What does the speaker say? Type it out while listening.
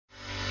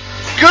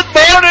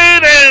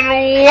And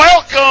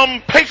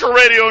welcome, Patriot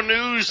Radio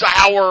News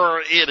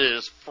Hour. It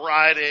is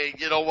Friday.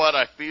 You know what?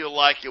 I feel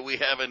like we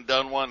haven't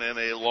done one in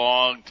a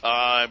long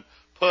time.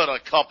 Put a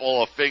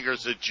couple of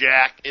fingers of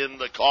Jack in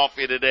the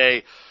coffee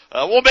today.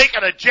 We'll make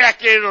it a Jack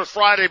Gators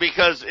Friday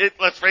because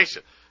let's face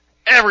it,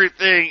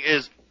 everything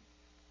is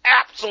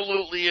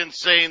absolutely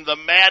insane. The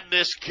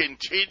madness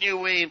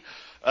continuing.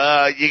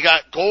 You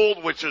got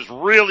gold, which is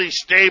really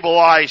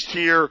stabilized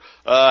here.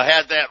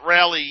 Had that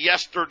rally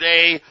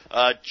yesterday.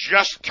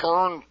 Just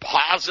turned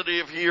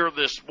positive here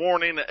this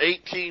morning at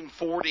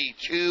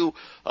 1842.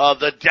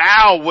 The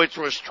Dow, which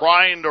was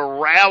trying to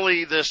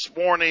rally this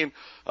morning,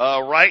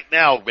 right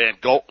now, man,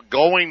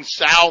 going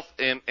south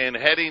and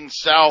heading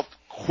south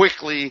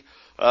quickly,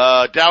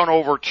 down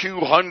over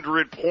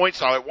 200 points.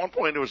 Now, at one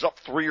point it was up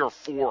 300 or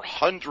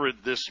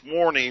 400 this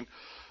morning.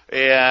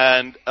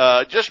 And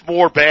just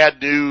more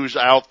bad news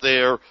out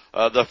there.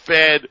 The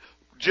Fed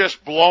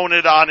just blown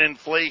it on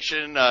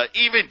inflation.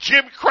 Even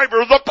Jim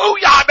Cramer, the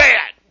Booyah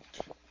Man,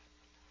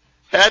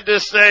 had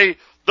to say,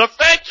 the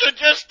Fed should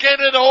just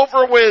get it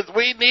over with.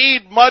 We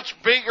need much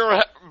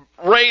bigger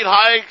rate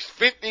hikes.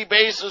 50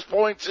 basis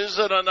points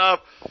isn't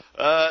enough.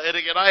 And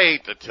again, I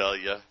hate to tell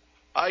you,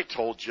 I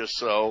told you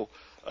so.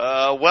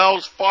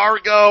 Wells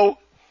Fargo,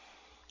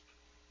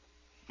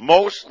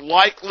 most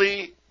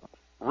likely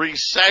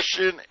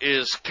recession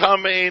is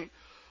coming.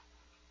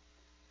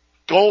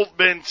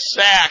 Goldman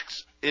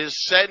Sachs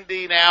is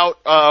sending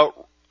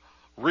out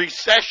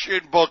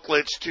recession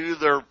booklets to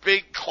their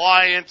big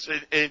clients.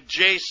 And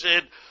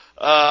Jason,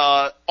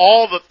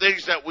 all the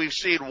things that we've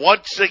seen,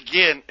 once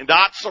again,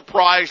 not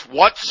surprised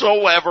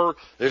whatsoever.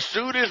 As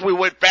soon as we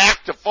went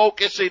back to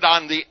focusing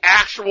on the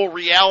actual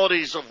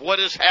realities of what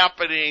is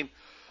happening,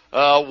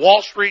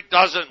 Wall Street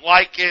doesn't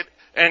like it,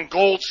 and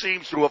gold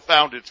seems to have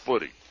found its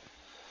footing.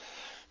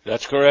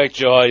 That's correct,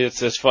 Joe. It's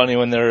just funny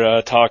when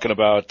they're talking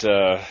about,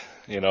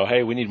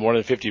 hey, we need more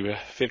than 50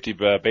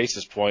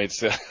 basis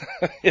points. I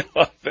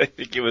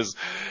think it was,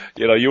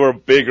 you were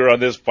bigger on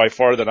this by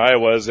far than I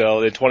was in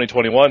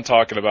 2021,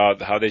 talking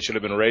about how they should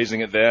have been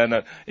raising it then.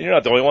 And you're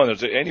not the only one.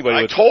 There's anybody.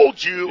 I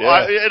told you.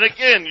 Yeah. And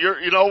again,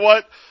 you know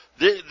what?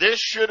 This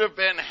should have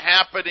been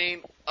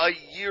happening a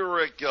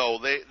year ago.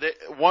 They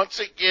once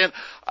again,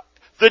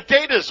 the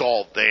data's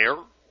all there.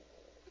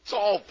 It's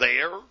all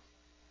there,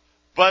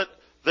 but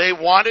they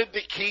wanted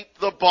to keep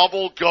the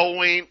bubble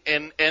going,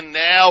 and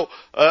now,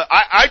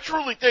 I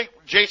truly think,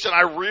 Jason,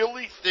 I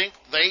really think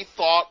they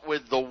thought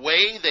with the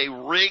way they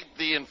rigged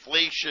the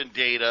inflation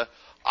data,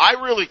 I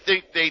really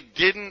think they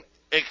didn't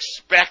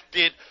expect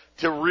it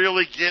to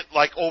really get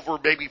like over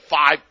maybe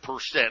 5%.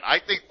 I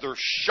think they're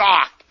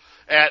shocked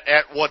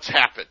at what's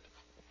happened.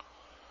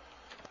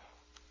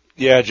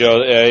 Yeah, Joe,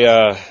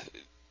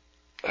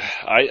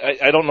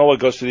 I don't know what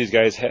goes through these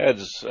guys'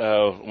 heads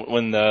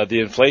when the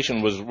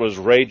inflation was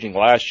raging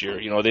last year.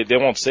 They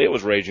won't say it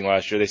was raging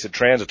last year. They said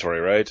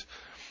transitory, right?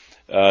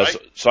 Right.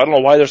 So I don't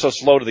know why they're so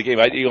slow to the game.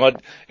 I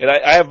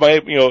have my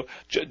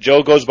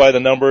Joe goes by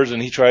the numbers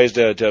and he tries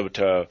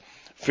to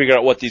figure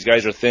out what these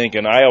guys are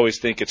thinking. I always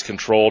think it's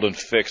controlled and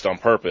fixed on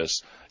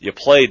purpose. You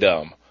play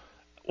dumb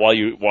while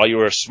you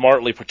are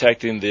smartly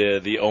protecting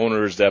the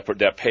owners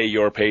that pay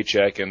your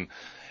paycheck and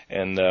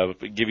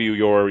give you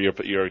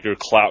your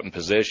clout and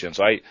position.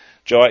 So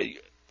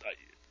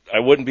I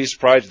wouldn't be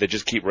surprised if they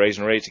just keep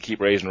raising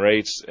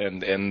rates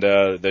and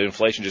the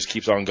inflation just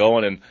keeps on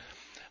going. And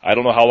I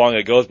don't know how long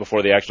it goes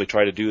before they actually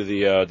try to do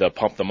the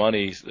pump the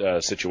money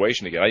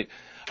situation again.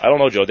 I don't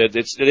know, Joe.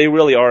 They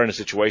really are in a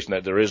situation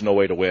that there is no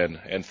way to win.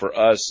 And for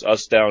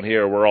us down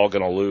here, we're all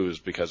going to lose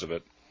because of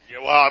it.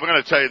 Yeah, well, I'm going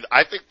to tell you,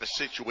 I think the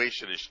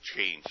situation has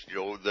changed.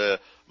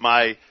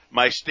 My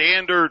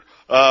standard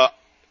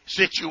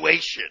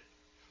situation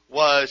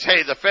was,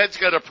 hey, the Fed's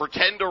going to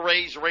pretend to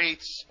raise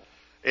rates,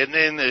 and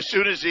then as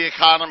soon as the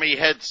economy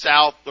heads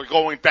south, they're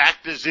going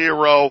back to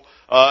zero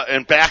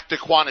and back to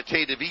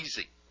quantitative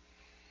easing.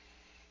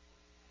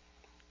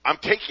 I'm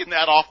taking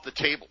that off the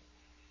table.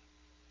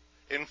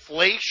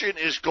 Inflation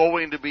is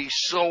going to be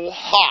so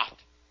hot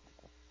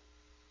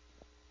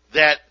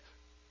that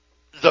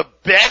the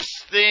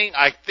best thing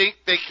I think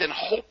they can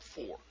hope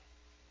for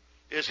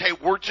is, hey,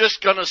 we're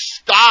just going to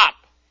stop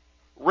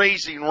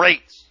raising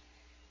rates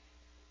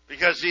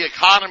because the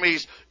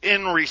economy's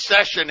in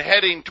recession,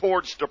 heading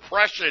towards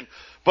depression.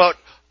 But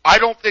I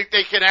don't think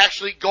they can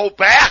actually go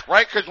back,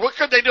 right? Because what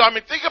could they do? I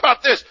mean, think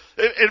about this.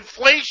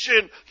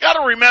 Inflation, you got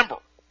to remember,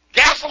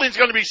 gasoline's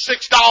going to be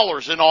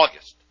 $6 in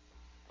August.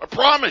 I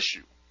promise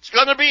you. It's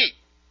going to be.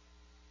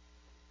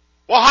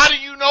 Well, how do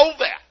you know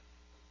that?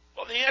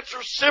 Well, the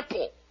answer's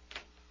simple.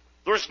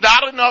 There's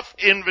not enough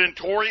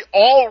inventory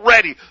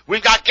already.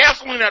 We've got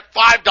gasoline at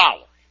 $5.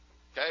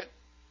 Okay?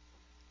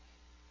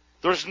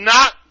 There's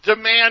not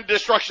demand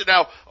destruction.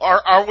 Now,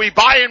 are we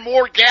buying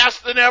more gas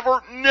than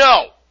ever?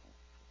 No.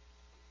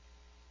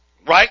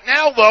 Right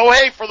now, though,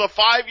 hey, for the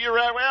 5-year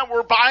round,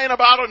 we're buying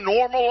about a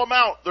normal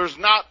amount. There's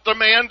not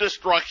demand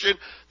destruction.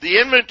 The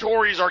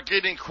inventories are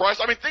getting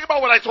crushed. I mean, think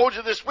about what I told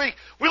you this week.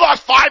 We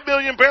lost 5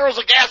 million barrels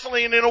of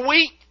gasoline in a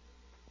week.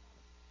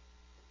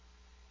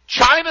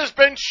 China's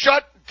been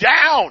shut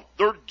down.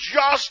 They're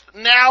just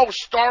now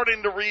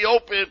starting to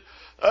reopen.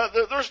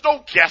 There's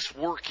no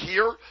guesswork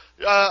here.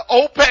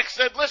 OPEC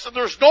said, listen,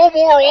 there's no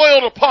more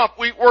oil to pump.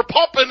 We're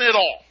pumping it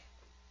all.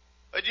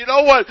 And you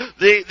know what?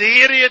 The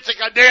idiots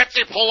like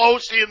Nancy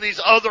Pelosi and these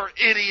other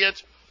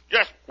idiots,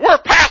 yes, we're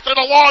passing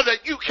a law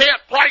that you can't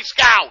price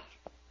gouge.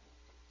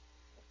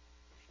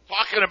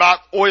 Talking about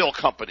oil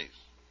companies.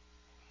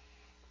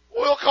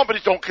 Oil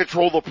companies don't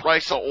control the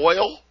price of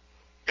oil.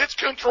 It's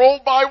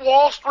controlled by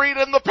Wall Street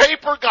and the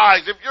paper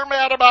guys. If you're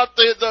mad about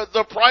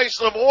the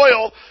price of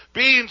oil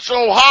being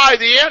so high,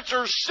 the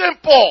answer is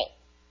simple.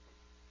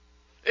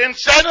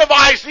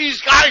 Incentivize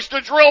these guys to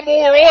drill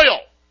more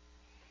oil.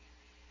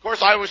 Of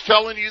course, I was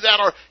telling you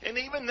that, and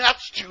even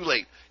that's too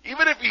late.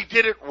 Even if he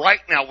did it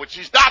right now, which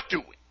he's not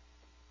doing.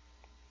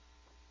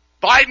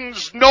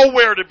 Biden's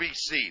nowhere to be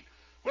seen.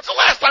 When's the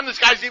last time this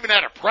guy's even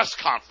had a press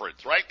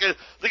conference, right?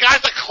 The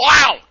guy's a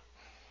clown.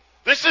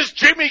 This is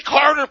Jimmy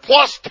Carter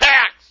plus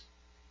tax.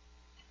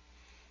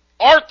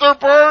 Arthur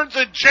Burns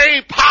and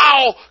Jay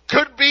Powell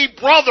could be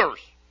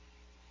brothers.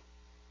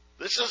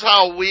 This is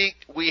how we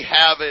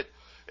have it,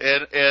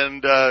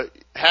 and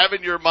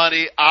having your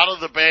money out of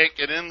the bank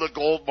and in the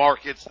gold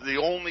markets, the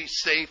only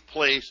safe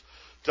place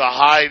to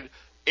hide.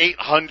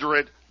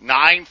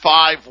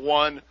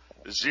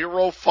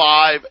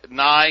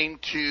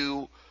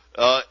 800-951-0592.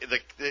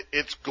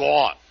 It's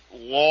gone.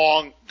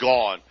 Long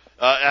gone.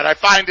 And I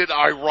find it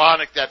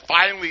ironic that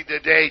finally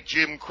today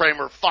Jim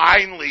Cramer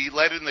finally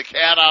letting the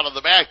cat out of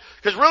the bag.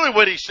 Because really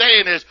what he's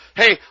saying is,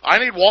 hey, I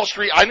need Wall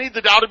Street, I need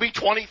the Dow to be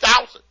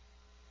 20,000.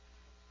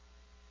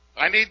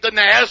 I need the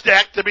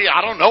NASDAQ to be,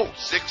 6,000,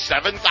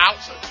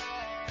 7,000.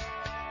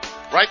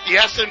 Right? The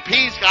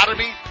S&P's got to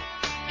be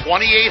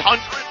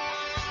 2,800.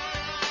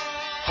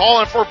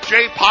 Calling for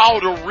Jay Powell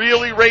to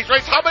really raise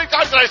rates. How many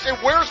times did I say,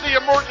 where's the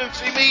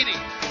emergency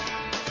meeting?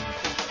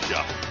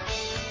 Yeah.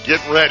 Get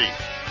ready.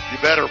 You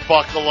better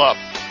buckle up.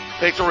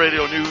 Patriot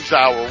Radio News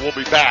Hour. We'll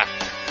be back.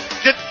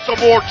 Get some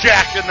more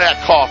Jack in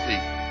that coffee.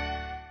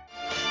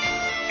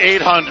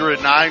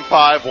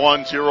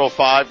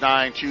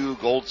 800-951-0592.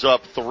 Gold's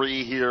up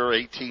 3 here,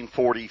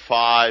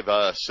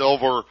 1845.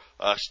 Silver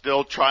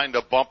still trying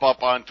to bump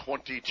up on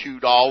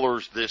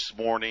 $22 this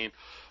morning.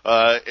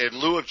 In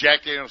lieu of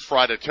Jack Daniels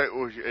Friday,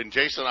 and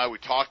Jason and I, we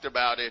talked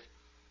about it.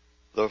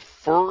 The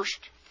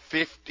first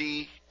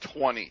 50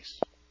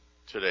 20s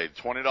today,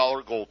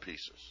 $20 gold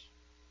pieces.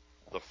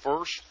 The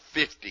first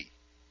 50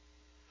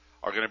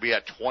 are going to be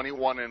at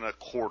 21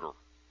 1/4.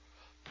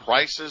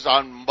 Prices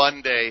on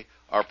Monday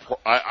are,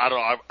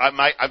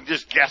 I'm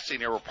just guessing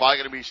here. We're probably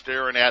going to be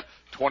staring at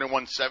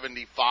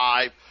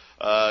 21.75.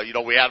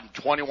 We had them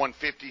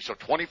 21.50, so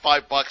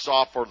 $25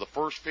 off for the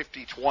first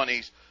 50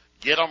 20s.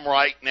 Get them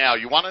right now.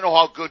 You want to know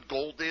how good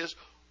gold is?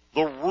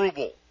 The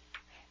ruble.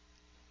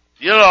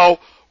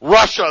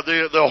 Russia,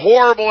 the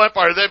horrible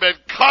empire, they've been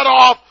cut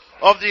off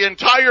of the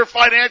entire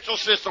financial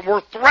system.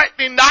 We're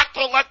threatening not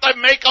to let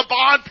them make a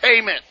bond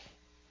payment.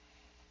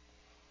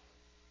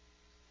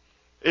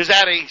 Is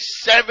at a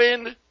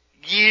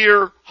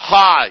 7-year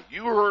high.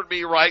 You heard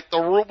me right. The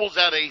ruble's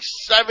at a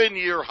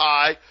 7-year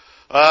high.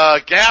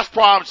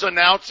 Gazprom's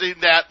announcing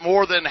that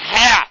more than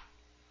half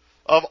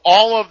of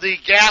all of the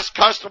gas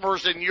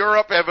customers in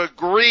Europe have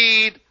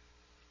agreed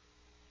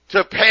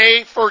to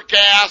pay for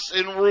gas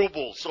in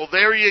rubles. So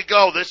there you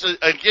go. This is,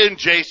 again,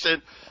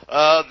 Jason,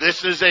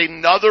 this is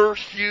another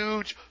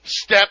huge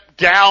step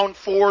down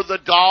for the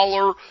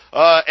dollar,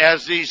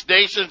 as these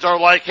nations are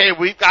like, hey,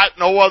 we've got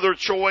no other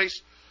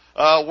choice.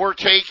 We're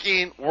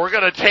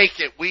gonna take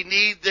it. We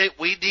need it.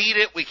 We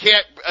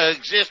can't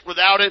exist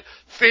without it.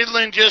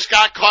 Finland just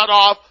got cut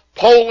off.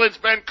 Poland's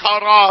been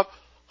cut off.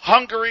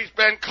 Hungary's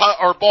been cut,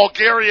 or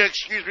Bulgaria,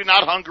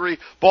 not Hungary.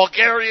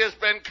 Bulgaria's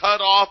been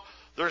cut off.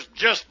 There's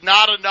just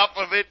not enough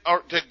of it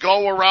to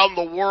go around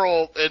the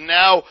world. And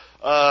now,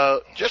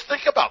 just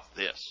think about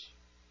this.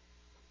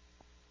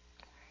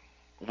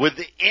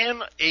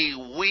 Within a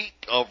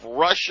week of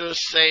Russia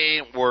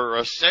saying we're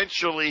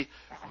essentially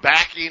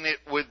backing it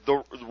with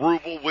the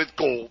ruble with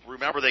gold.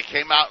 Remember, they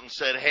came out and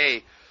said,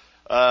 hey,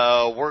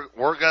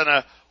 we're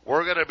gonna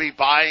be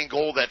buying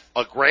gold at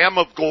a gram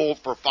of gold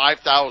for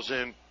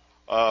 5,000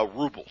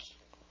 rubles.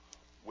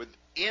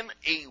 Within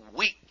a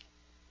week,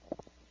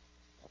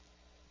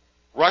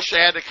 Russia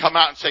had to come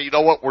out and say, you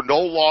know what, we're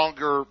no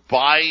longer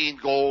buying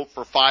gold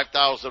for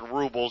 5,000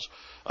 rubles,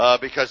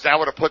 because that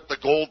would have put the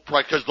gold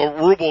price, because the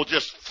ruble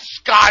just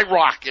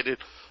skyrocketed.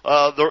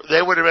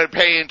 They would have been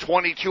paying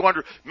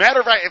 2,200. Matter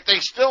of fact, if they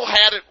still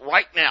had it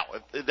right now,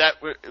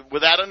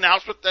 with that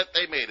announcement that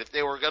they made, if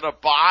they were going to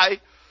buy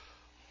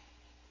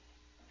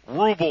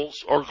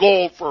rubles or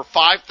gold for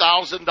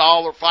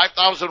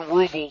 $5,000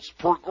 rubles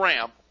per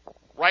gram,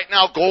 right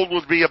now gold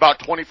would be about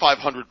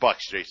 $2,500,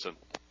 Jason.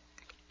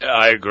 Yeah,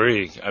 I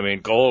agree. I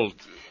mean, gold,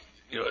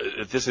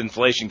 if this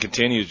inflation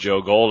continues,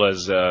 Joe, gold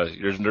is,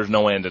 there's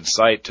no end in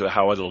sight to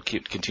how it'll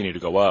continue to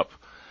go up.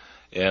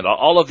 And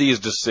all of these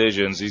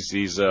decisions,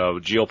 these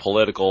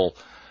geopolitical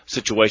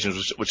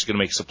situations, which is going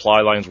to make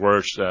supply lines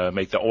worse,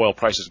 make the oil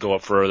prices go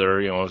up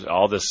further,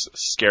 all this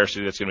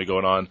scarcity that's going to be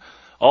going on,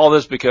 all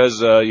this because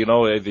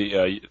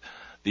the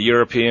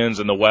Europeans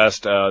and the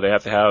West they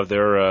have to have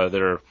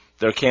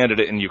their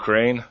candidate in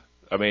Ukraine.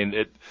 I mean,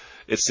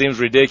 it seems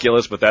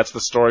ridiculous, but that's the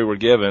story we're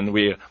given.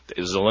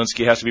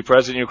 Zelensky has to be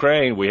president in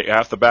Ukraine. We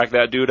have to back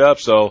that dude up.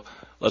 So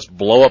let's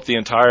blow up the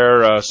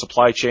entire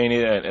supply chain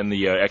and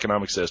the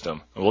economic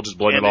system, and we'll just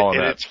blame it all on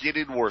that. And it's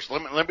getting worse.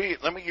 Let me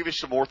give you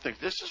some more things.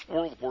 This is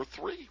World War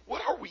III.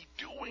 What are we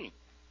doing?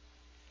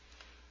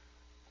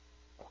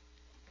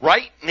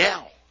 Right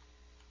now,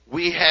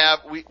 we've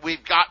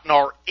gotten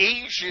our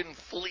Asian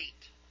fleet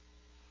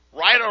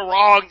right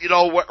along,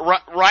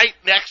 right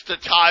next to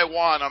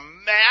Taiwan, a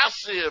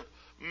massive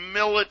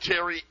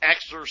military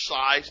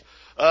exercise.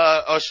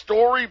 A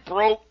story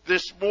broke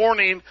this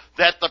morning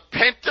that the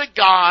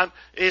Pentagon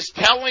is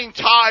telling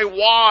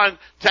Taiwan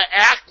to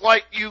act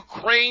like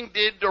Ukraine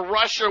did to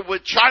Russia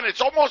with China.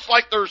 It's almost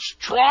like they're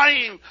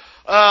trying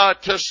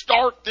to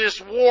start this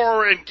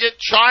war and get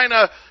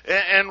China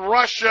and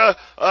Russia,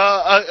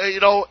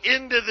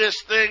 into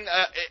this thing.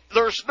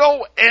 There's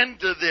no end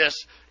to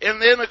this. And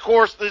then, of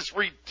course, this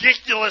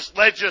ridiculous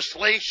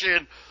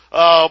legislation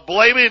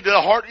blaming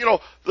the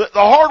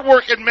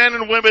hardworking men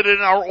and women in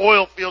our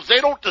oil fields. They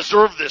don't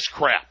deserve this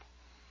crap.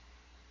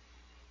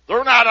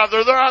 They're not out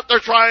there. They're out there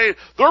trying.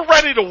 They're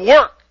ready to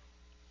work.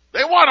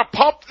 They want to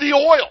pump the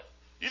oil.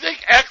 You think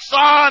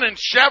Exxon and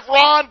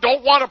Chevron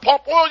don't want to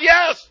pump oil?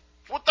 Yes.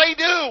 It's what they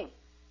do.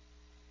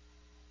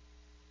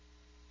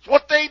 It's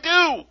what they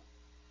do.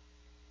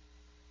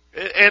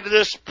 And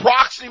this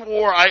proxy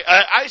war,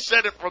 I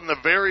said it from the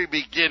very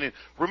beginning.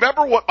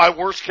 Remember what my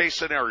worst case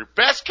scenario,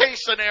 best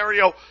case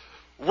scenario,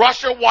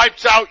 Russia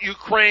wipes out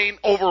Ukraine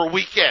over a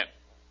weekend.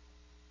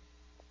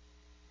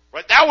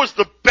 Right? That was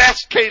the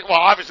best case.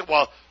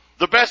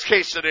 The best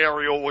case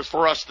scenario was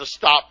for us to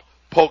stop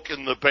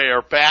poking the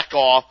bear, back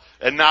off,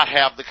 and not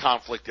have the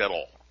conflict at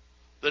all.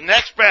 The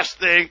next best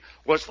thing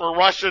was for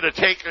Russia to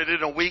take it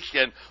in a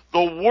weekend.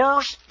 The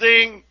worst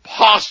thing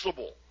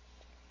possible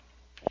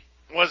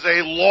was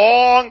a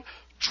long,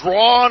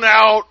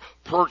 drawn-out,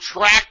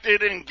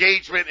 protracted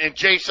engagement. And,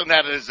 Jason,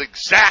 that is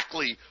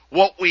exactly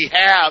what we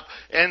have.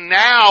 And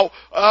now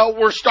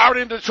we're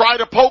starting to try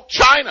to poke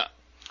China.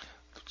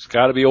 There's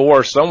got to be a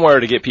war somewhere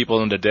to get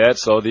people into debt.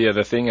 So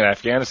the thing in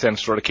Afghanistan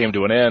sort of came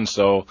to an end.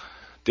 So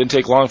didn't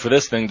take long for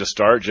this thing to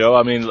start, Joe.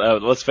 I mean,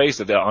 let's face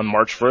it, on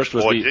March 1st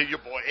was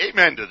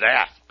amen to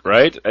that.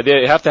 Right?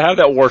 They have to have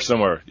that war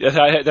somewhere.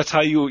 That's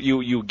how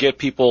you get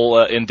people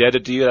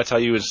indebted to you. That's how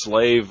you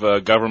enslave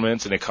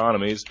governments and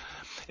economies.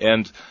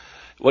 And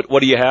what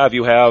do you have?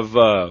 You have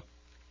I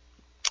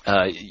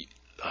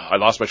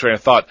lost my train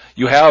of thought.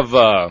 You have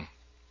I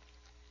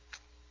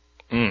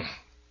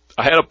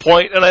had a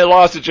point and I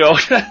lost it, Joe.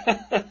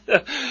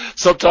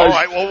 Sometimes. All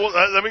right. Well,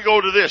 let me go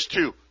to this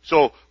too.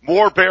 So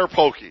more bear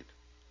poking.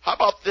 How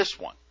about this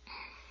one?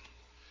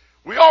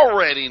 We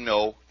already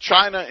know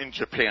China and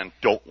Japan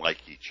don't like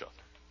each other.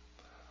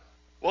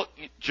 Well,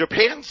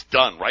 Japan's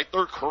done, right?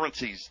 Their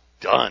currency's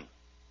done.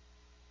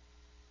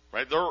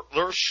 Right?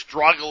 They're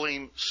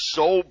struggling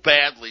so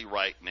badly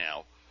right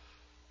now.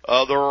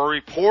 There are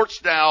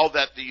reports now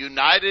that the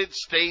United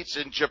States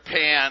and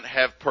Japan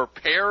have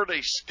prepared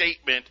a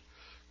statement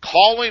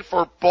calling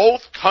for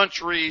both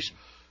countries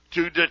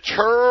to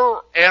deter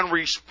and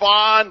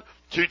respond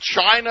to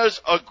China's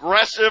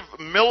aggressive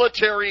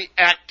military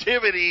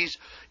activities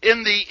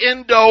in the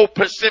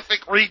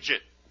Indo-Pacific region.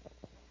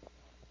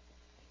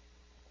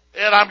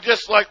 And I'm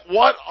just like,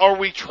 what are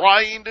we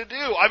trying to do?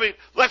 I mean,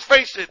 let's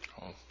face it.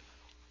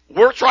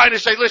 We're trying to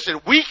say, listen,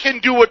 we can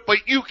do it,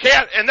 but you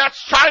can't. And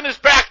that's China's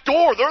back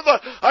door.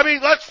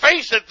 Let's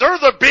face it. They're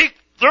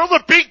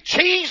the big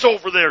cheese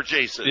over there,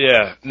 Jason.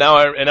 Yeah. Now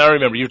I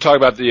remember you talk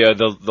about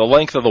the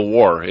length of the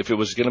war. If it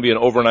was going to be an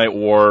overnight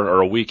war or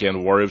a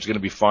weekend war, it was going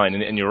to be fine.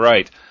 And you're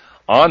right.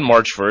 On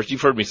March 1st,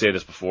 you've heard me say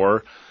this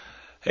before.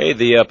 Hey,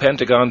 the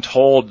Pentagon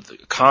told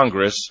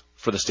Congress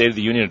for the State of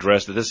the Union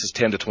address that this is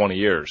 10 to 20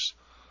 years.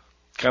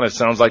 Kind of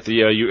sounds like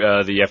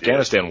the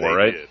Afghanistan war,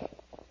 right? Did.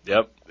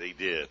 Yep. They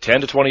did.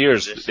 10 to 20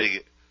 years.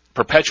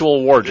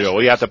 Perpetual war, Joe.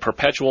 We got the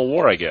perpetual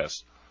war, I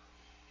guess.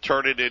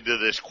 Turn it into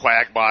this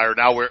quagmire.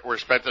 Now we're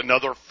spent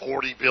another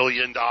 $40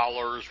 billion,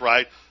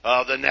 right?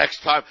 The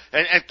next time.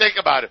 And think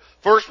about it.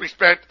 First we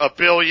spent $1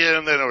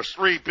 billion, then it was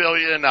 $3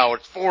 billion, now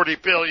it's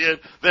 $40 billion,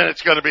 then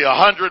it's going to be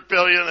 $100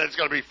 billion, then it's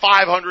going to be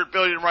 $500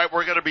 billion, right?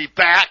 We're going to be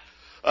back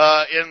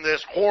in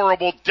this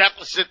horrible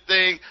deficit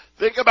thing.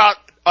 Think about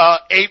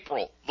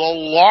April, the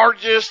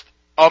largest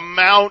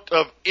amount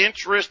of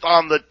interest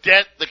on the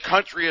debt the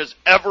country has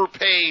ever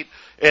paid,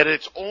 and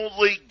it's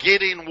only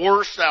getting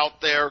worse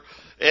out there.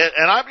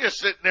 And I'm just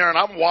sitting there and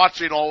I'm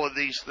watching all of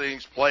these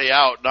things play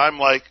out, and I'm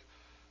like,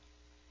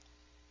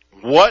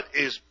 what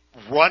is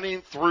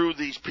running through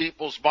these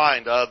people's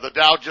mind? The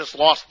Dow just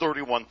lost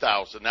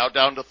 31,000, now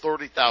down to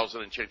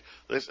 30,000 and change.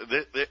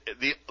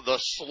 The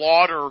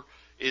slaughter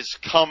is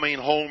coming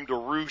home to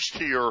roost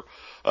here.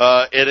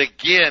 And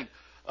again,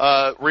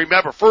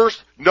 remember,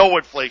 first, no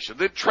inflation,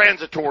 then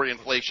transitory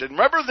inflation.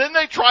 Remember, then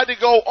they tried to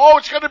go,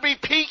 it's going to be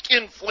peak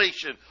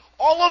inflation.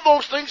 All of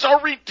those things are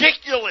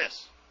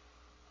ridiculous.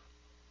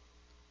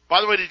 By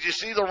the way, did you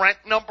see the rent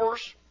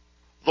numbers?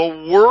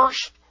 The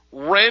worst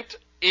rent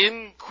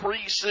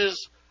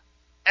increases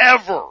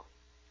ever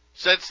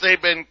since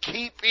they've been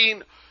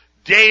keeping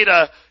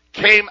data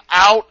came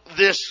out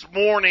this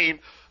morning,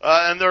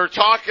 and they're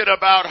talking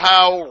about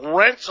how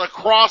rents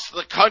across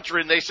the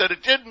country, and they said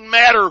it didn't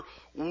matter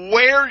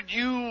where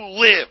you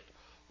lived,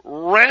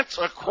 rents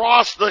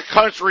across the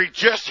country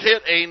just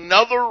hit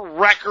another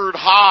record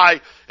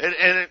high,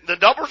 and the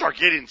numbers are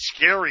getting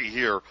scary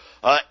here.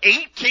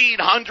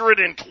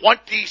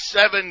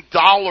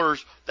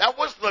 $1,827, that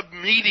was the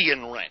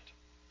median rent.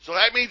 So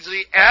that means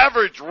the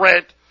average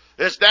rent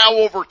is now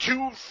over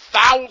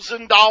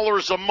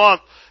 $2,000 a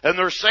month, and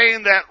they're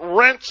saying that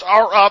rents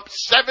are up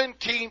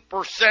 17%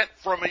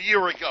 from a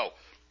year ago.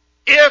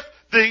 If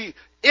the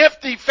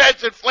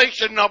Fed's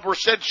inflation number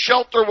said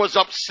shelter was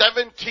up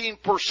 17%,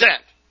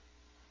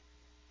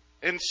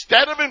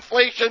 instead of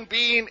inflation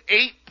being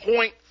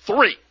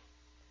 8.3,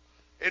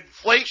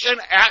 inflation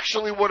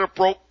actually would have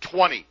broke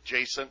 20,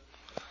 Jason.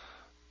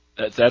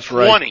 That's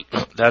right. 20.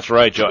 That's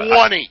right, Joe.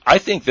 20. I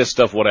think this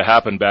stuff would have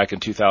happened back in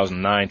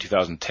 2009,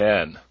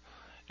 2010,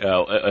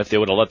 if they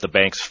would have let the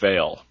banks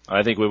fail.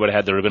 I think there would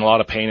have been a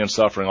lot of pain and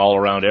suffering all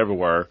around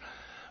everywhere.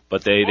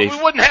 But we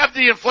wouldn't have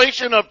the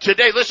inflation of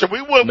today. Listen,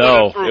 we wouldn't.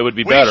 No, it would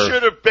be better. We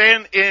should have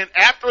been in,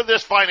 after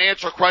this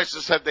financial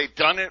crisis, had they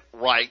done it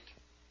right.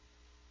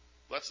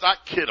 Let's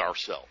not kid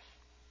ourselves.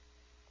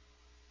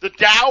 The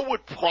Dow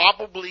would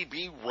probably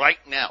be right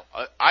now.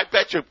 I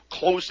bet you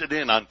close it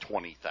in on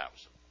 20,000.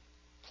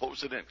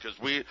 Close it in, because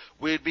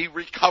we'd be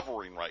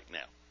recovering right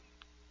now.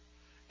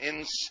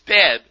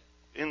 Instead,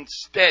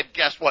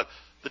 guess what?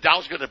 The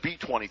Dow's going to be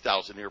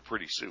 20,000 here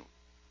pretty soon.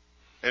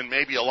 And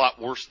maybe a lot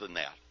worse than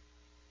that.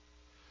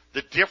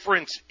 The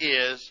difference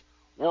is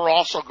we're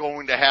also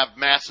going to have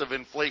massive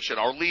inflation.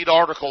 Our lead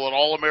article at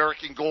All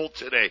American Gold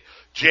today,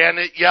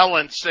 Janet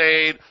Yellen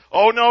saying,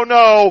 oh,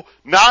 no,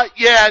 not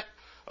yet.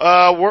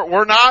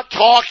 We're not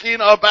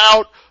talking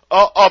about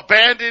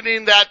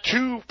abandoning that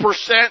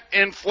 2%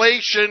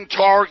 inflation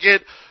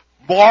target.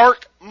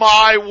 Mark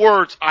my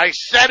words. I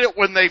said it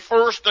when they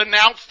first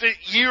announced it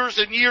years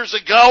and years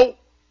ago,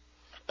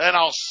 and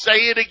I'll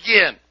say it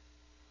again.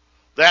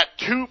 That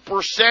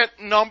 2%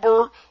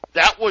 number,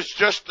 that was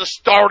just the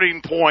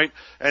starting point,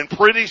 and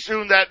pretty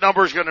soon that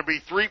number is going to be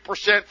 3%,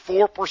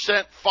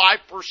 4%,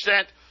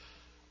 5%.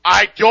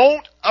 I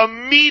don't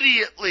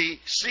immediately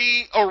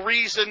see a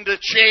reason to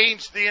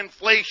change the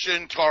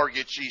inflation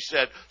target, she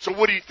said. So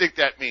what do you think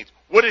that means?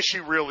 What is she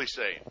really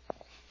saying?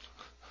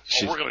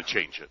 We're going to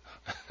change it.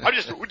 We're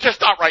just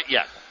not right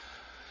yet.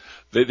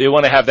 They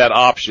want to have that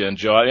option,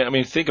 Joe. I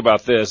mean, think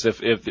about this.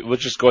 If we'll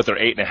just go with their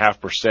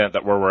 8.5%,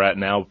 that where we're at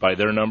now by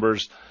their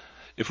numbers.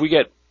 If we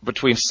get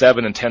between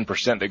 7 and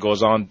 10% that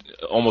goes on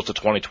almost to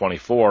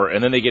 2024,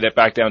 and then they get it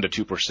back down to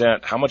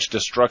 2%, how much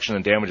destruction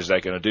and damage is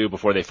that going to do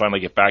before they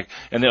finally get back?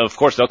 And then, of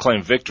course, they'll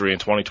claim victory in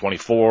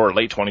 2024 or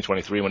late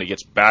 2023 when it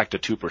gets back to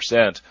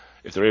 2%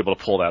 if they're able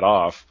to pull that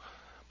off.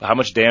 But how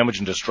much damage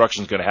and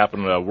destruction is going to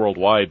happen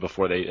worldwide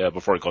before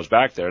it goes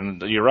back there? And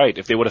you're right.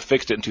 If they would have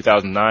fixed it in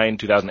 2009,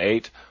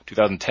 2008,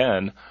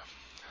 2010,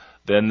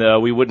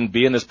 then we wouldn't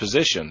be in this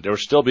position. There would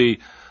still be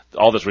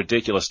all this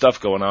ridiculous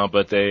stuff going on,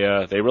 but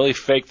they really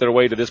faked their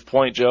way to this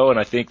point, Joe, and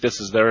I think this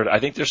is their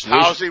solution.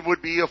 Housing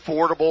would be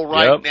affordable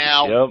right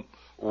now. Yep.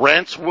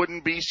 Rents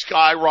wouldn't be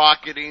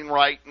skyrocketing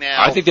right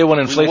now. I think they want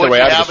to inflate their way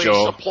out of this,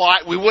 Joe.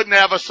 We wouldn't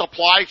have a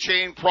supply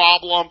chain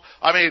problem.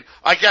 I mean,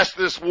 I guess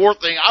this war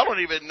thing, I don't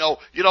even know.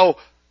 You know,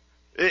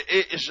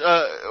 it's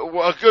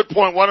a good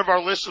point. One of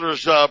our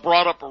listeners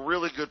brought up a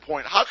really good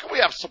point. How can we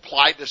have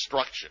supply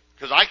destruction?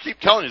 Because I keep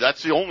telling you,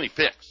 that's the only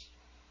fix.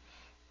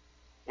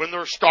 When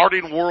they're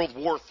starting World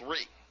War III.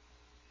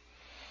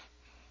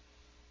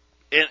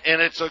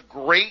 And it's a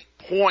great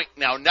point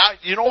now. Now,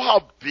 you know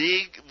how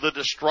big the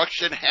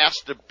destruction has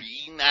to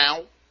be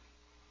now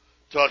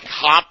to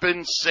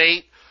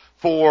compensate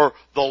for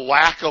the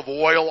lack of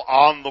oil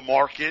on the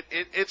market?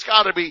 It's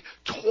got to be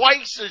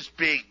twice as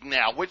big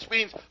now, which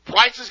means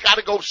prices got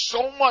to go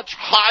so much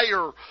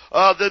higher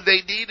than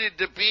they needed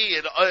to be.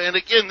 And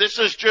again, this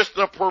is just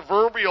the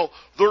proverbial,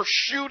 they're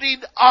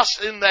shooting us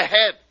in the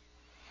head.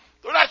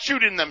 They're not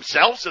shooting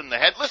themselves in the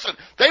head. Listen,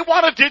 they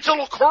want a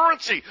digital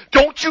currency.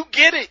 Don't you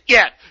get it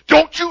yet?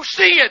 Don't you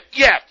see it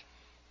yet?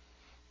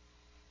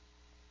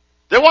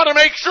 They want to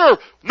make sure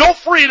no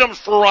freedoms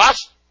for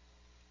us.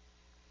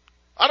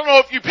 I don't know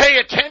if you pay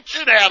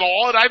attention at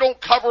all, and I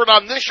don't cover it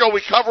on this show. We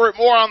cover it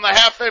more on the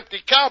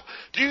half-empty cup.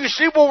 Do you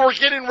see what we're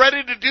getting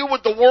ready to do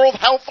with the World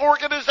Health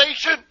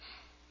Organization?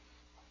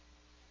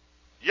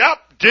 Yep,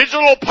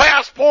 digital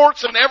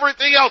passports and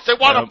everything else. They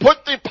want to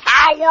put the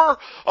power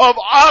of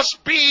us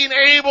being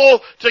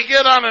able to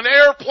get on an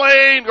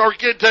airplane or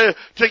get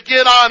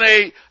on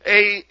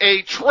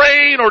a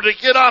train or to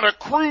get on a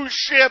cruise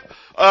ship,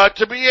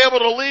 to be able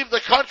to leave the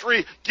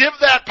country, give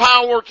that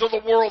power to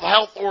the World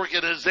Health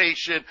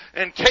Organization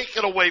and take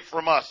it away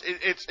from us.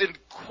 It's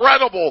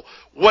incredible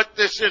what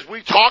this is.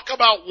 We talk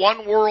about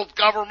one world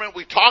government.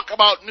 We talk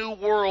about new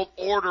world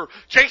order.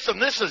 Jason,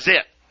 this is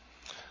it.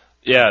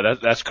 Yeah,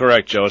 that's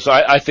correct, Joe. So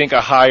I think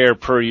a higher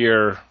per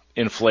year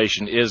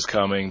inflation is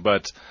coming,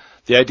 but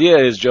the idea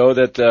is, Joe,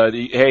 that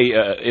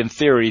in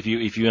theory,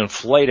 if you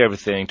inflate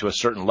everything to a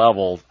certain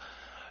level,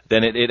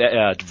 then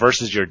it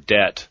versus your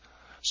debt.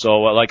 So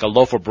like a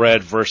loaf of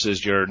bread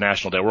versus your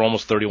national debt, we're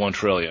almost 31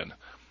 trillion,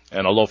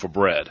 and a loaf of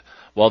bread.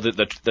 Well,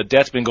 the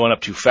debt's been going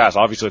up too fast.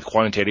 Obviously, with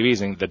quantitative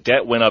easing, the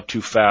debt went up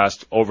too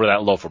fast over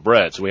that loaf of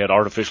bread. So we had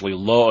artificially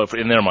low,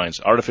 in their minds,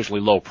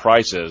 artificially low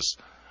prices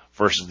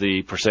versus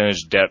the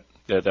percentage debt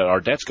that our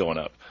debt's going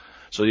up.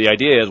 So the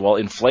idea is, well,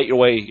 inflate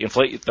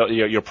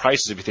your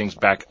prices, everything's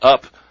back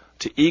up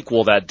to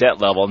equal that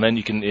debt level, and then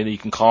you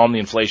can calm the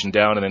inflation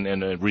down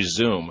and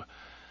resume.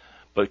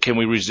 But can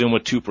we resume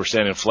with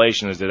 2%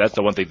 inflation? That's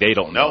the one thing they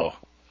don't know.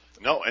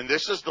 No, and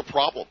this is the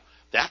problem.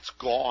 That's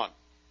gone.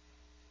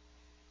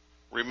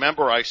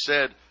 Remember, I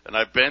said, and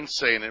I've been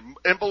saying it,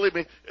 and believe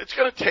me, it's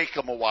going to take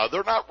them a while.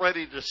 They're not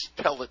ready to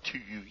tell it to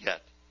you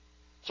yet.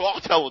 So I'll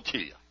tell it to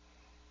you.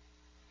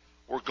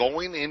 We're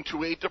going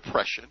into a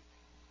depression.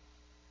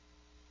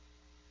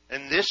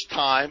 And this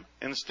time,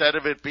 instead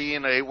of it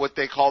being what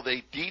they call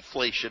a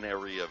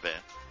deflationary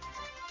event,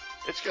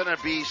 it's going to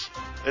be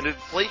an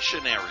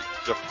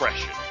inflationary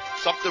depression,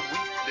 something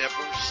we've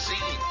never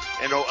seen.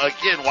 And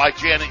again, why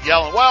Janet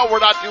Yellen? Well, we're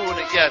not doing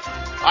it yet.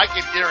 I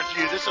can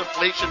guarantee you this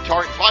inflation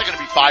target is probably going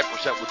to be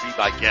 5% would be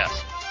my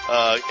guess.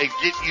 And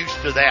get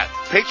used to that.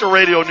 Patriot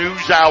Radio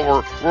News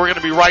Hour. We're going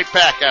to be right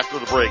back after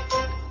the break.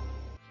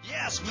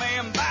 Yes,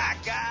 ma'am, by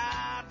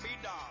God be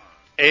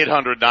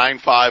darned.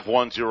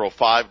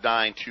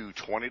 800-951-0592,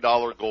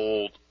 $20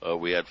 gold.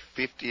 We had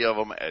 50 of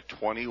them at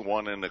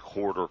 21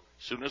 1/4.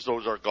 As soon as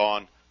those are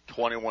gone,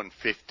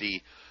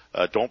 21.50.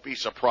 Don't be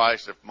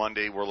surprised if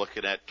Monday we're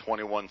looking at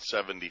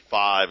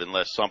 21.75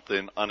 unless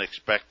something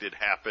unexpected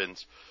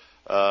happens.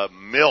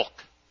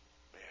 Milk,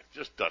 man, it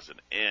just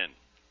doesn't end.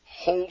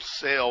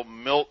 Wholesale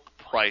milk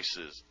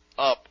prices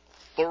up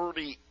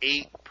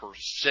 38%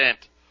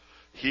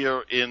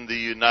 here in the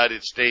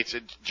United States.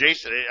 And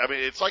Jason, I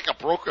mean, it's like a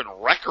broken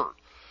record.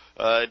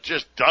 It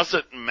just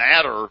doesn't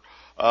matter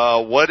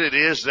what it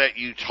is that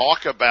you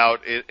talk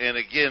about. And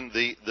again,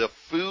 the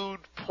food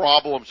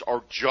problems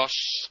are just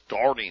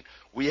starting.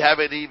 We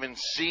haven't even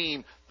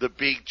seen the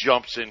big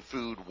jumps in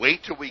food.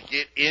 Wait till we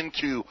get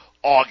into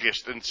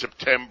August and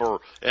September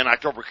and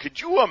October. Could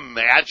you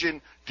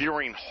imagine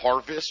during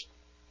harvest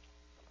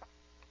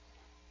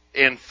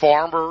and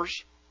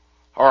farmers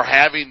are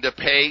having to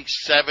pay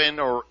 $7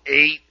 or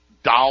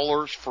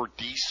 $8 for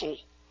diesel?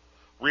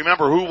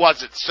 Remember, who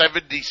was it?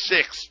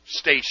 76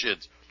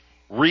 stations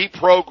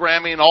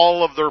reprogramming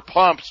all of their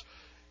pumps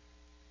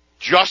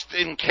just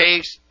in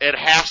case it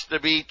has to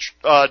be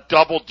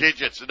double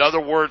digits. In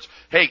other words,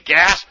 hey,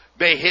 gas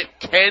may hit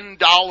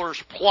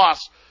 $10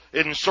 plus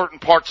in certain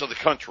parts of the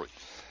country.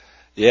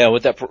 Yeah,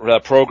 with that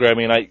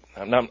programming,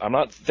 I'm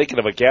not thinking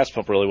of a gas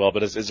pump really well,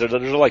 but is there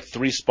like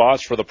 3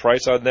 spots for the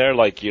price on there?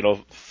 Like, you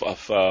know,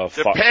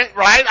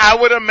 right? I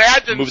would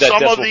imagine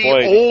some of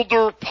the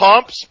older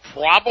pumps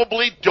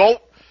probably don't.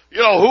 You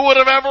know, who would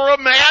have ever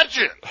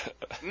imagined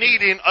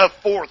needing a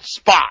 4th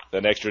spot?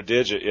 An extra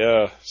digit,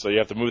 yeah. So you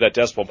have to move that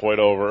decimal point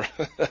over.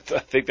 I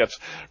think that's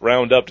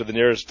round up to the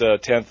nearest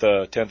tenth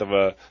of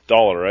a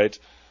dollar, right?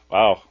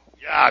 Wow.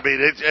 Yeah, I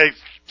mean,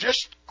 it's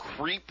just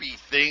creepy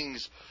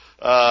things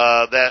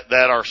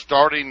that are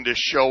starting to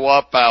show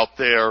up out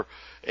there,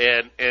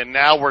 and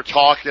now we're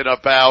talking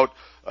about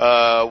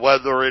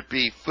whether it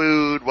be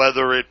food,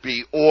 whether it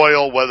be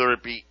oil, whether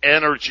it be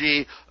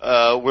energy.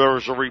 There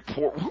was a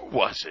report. Who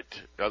was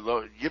it?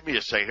 Give me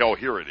a second. Oh,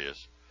 here it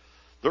is.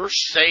 They're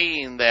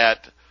saying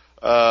that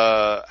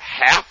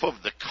half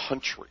of the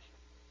country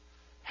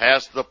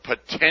has the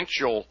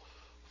potential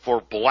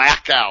for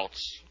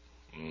blackouts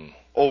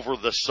over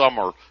the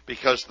summer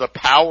because the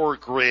power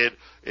grid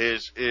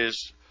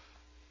is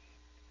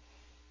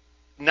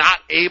not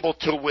able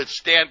to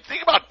withstand.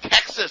 Think about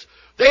Texas.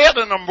 They had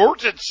an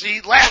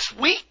emergency last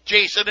week,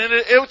 Jason, and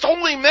it was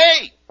only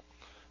May.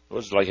 It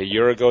was like a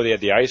year ago. They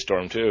had the ice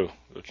storm, too,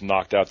 which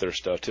knocked out their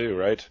stuff, too,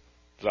 right?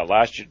 Was that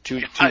last year,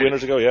 two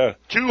winters ago? Yeah.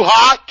 Too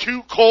hot,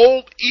 too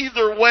cold,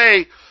 either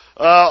way,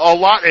 a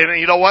lot. And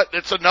you know what?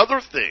 It's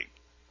another thing.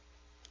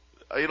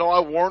 You know,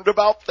 I warned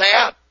about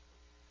that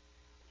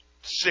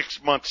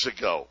 6 months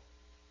ago.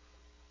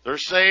 They're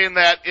saying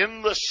that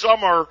in the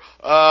summer,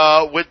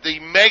 with the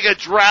mega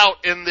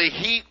drought and the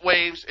heat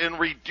waves and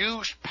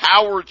reduced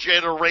power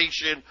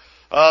generation,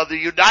 the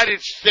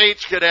United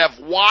States could have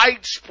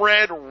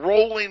widespread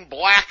rolling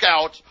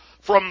blackouts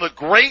from the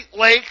Great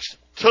Lakes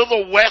to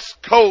the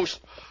West Coast,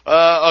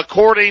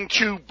 according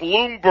to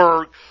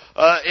Bloomberg.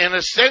 And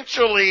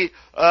essentially,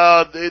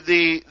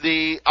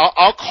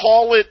 I'll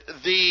call it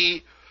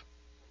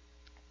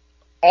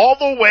all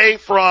the way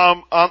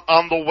from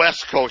on the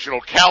West Coast, you know,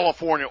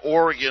 California,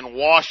 Oregon,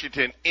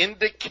 Washington,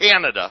 into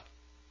Canada,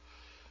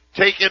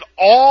 take it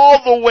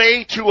all the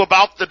way to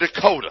about the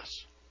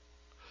Dakotas.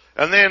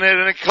 And then it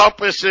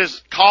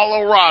encompasses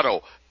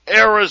Colorado,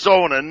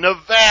 Arizona,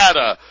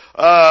 Nevada,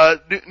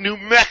 New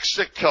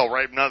Mexico,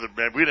 right? We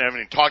haven't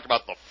even talked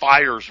about the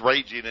fires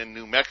raging in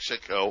New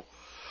Mexico.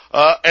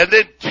 And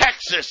then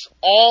Texas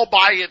all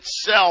by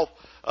itself.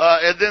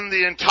 And then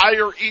the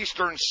entire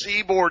eastern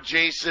seaboard,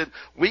 Jason,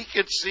 we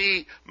could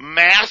see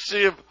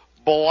massive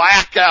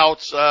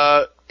blackouts,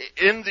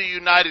 in the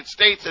United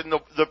States. And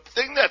the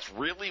thing that's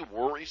really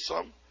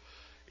worrisome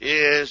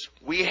is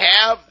we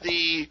have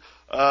the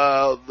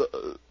 5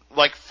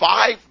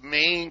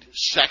 main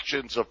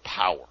sections of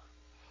power.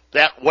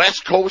 That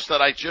west coast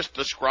that I just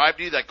described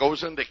to you that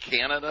goes into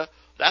Canada,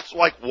 that's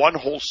like one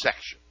whole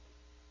section.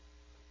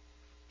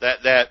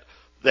 That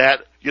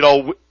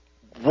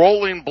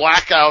rolling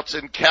blackouts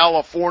in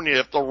California,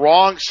 if the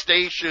wrong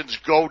stations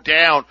go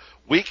down,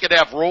 we could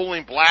have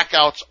rolling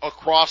blackouts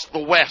across the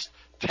west.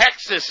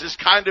 Texas is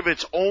kind of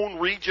its own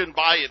region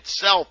by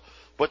itself,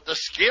 but the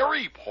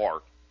scary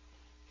part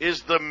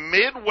is the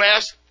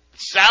Midwest,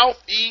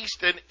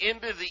 Southeast, and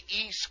into the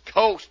East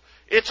Coast.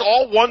 It's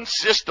all one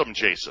system,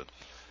 Jason.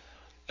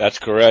 That's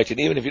correct. And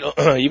even if you don't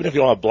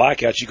have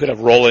blackouts, you could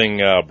have rolling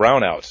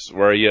brownouts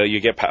where you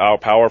get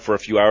power for a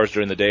few hours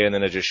during the day and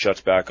then it just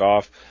shuts back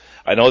off.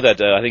 I know that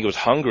I think it was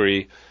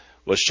Hungary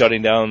was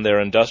shutting down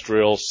their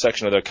industrial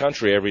section of their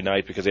country every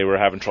night because they were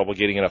having trouble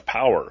getting enough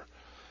power.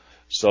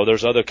 So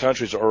there's other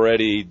countries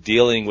already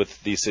dealing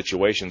with these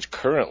situations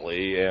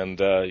currently, and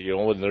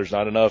there's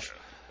not enough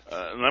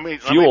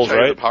fuels,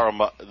 right?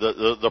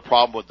 The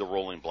problem with the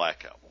rolling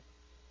blackout.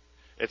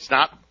 It's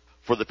not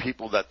for the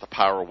people that the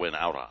power went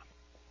out on.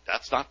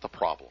 That's not the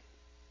problem.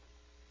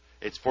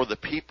 It's for the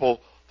people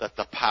that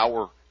the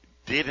power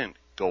didn't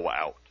go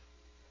out.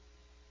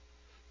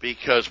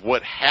 Because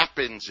what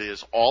happens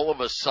is all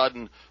of a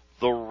sudden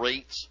the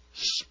rates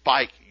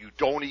spike. You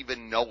don't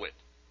even know it.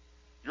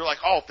 You're like,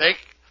 oh,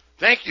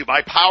 thank you,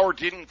 my power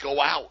didn't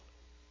go out.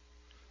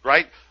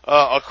 Right?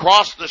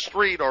 Across the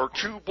street or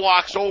 2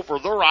 blocks over,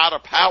 they're out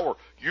of power.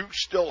 You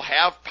still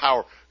have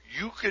power.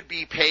 You could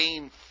be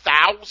paying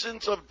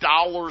thousands of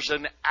dollars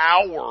an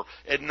hour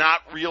and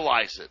not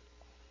realize it.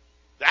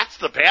 That's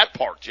the bad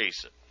part,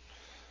 Jason.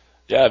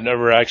 Yeah, I've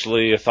never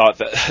actually thought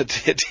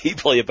that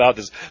deeply about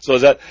this. So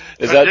is that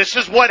this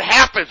is what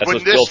happens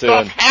when this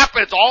stuff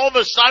happens. All of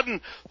a sudden,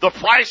 the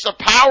price of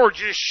power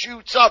just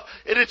shoots up,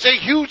 and it's a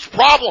huge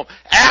problem.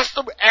 Ask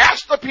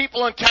the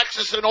people in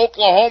Texas and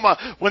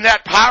Oklahoma when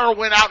that power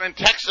went out in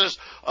Texas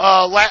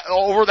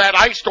over that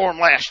ice storm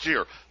last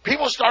year.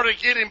 People started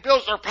getting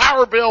bills. Their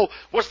power bill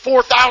was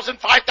 $4,000,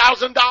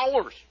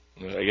 $5,000.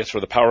 I guess for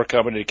the power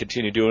company to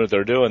continue doing what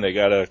they're doing, they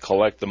got to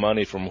collect the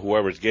money from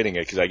whoever's getting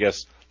it, because I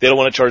guess they don't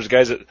want to charge the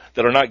guys that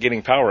are not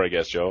getting power, I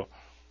guess, Joe.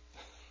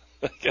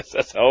 I guess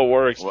that's how it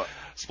works. Well,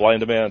 supply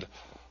and demand.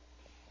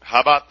 How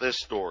about this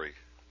story,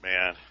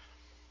 man?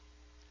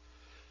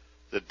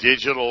 The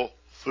digital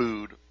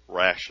food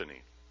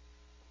rationing.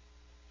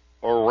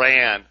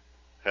 Iran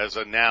has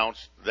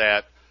announced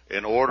that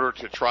in order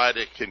to try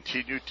to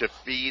continue to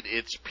feed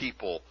its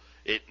people,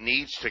 it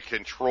needs to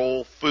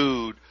control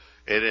food.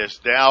 It is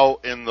now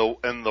in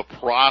the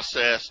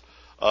process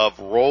of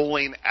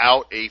rolling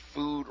out a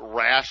food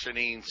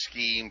rationing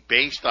scheme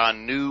based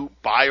on new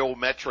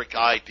biometric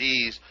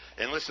IDs.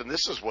 And listen,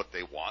 this is what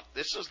they want.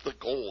 This is the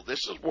goal.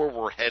 This is where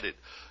we're headed.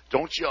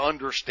 Don't you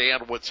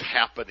understand what's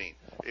happening?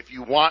 If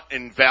you want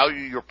and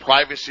value your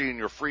privacy and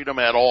your freedom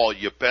at all,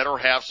 you better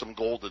have some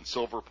gold and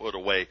silver put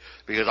away,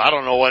 because I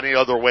don't know any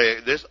other way.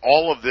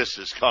 All of this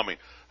is coming.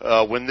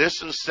 When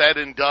this is said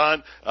and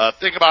done,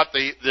 think about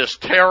this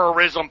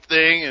terrorism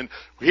thing, and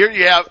here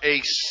you have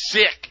a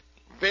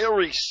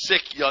very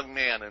sick young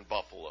man in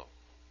Buffalo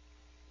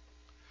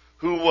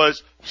who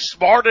was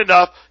smart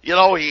enough,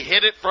 he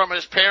hid it from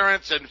his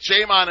parents, and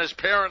shame on his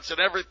parents and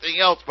everything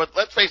else, but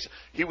let's face it,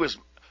 he was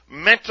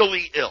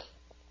mentally ill.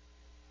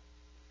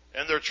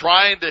 And they're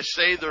trying to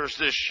say there's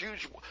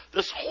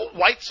this whole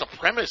white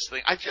supremacist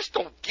thing. I just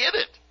don't get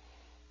it.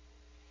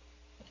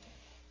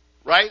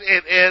 Right?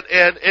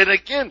 And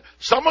again,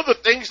 some of the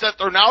things that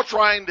they're now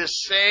trying to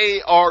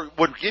say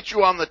would get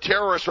you on the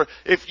terrorist.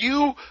 If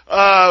you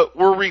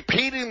were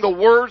repeating the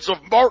words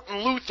of Martin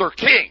Luther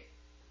King,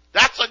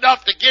 that's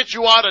enough to get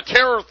you on a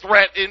terror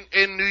threat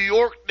in New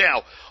York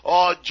now.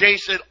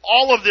 Jason,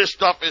 all of this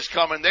stuff is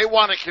coming. They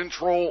want to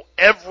control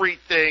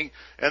everything,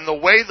 and the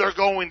way they're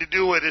going to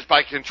do it is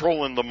by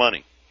controlling the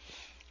money.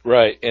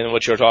 Right, and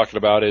what you're talking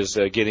about is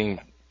getting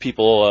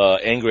people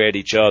angry at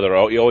each other.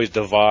 You always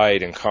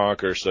divide and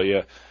conquer. So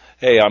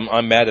hey,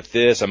 I'm mad at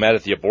this. I'm mad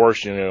at the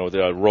abortion,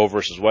 the Roe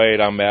versus Wade.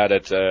 I'm mad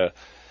at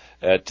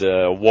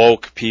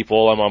woke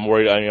people. I'm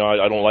worried.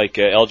 I don't like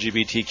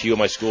LGBTQ in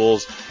my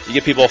schools. You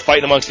get people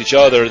fighting amongst each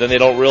other, then they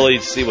don't really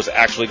see what's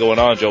actually going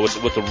on, Joe.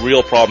 What the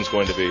real problem's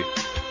going to be.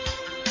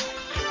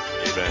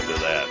 Amen to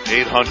that.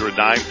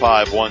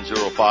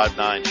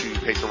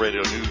 800-951-0592, Patriot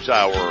Radio News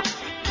Hour.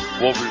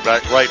 We'll be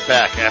right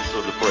back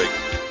after the break.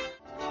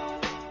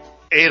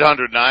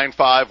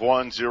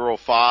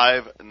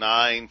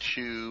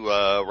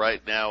 800-951-0592.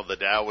 Right now, the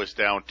Dow is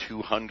down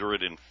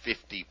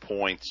 250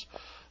 points,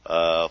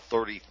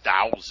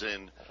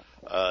 30,000.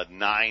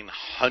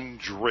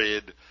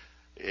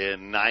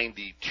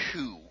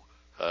 992.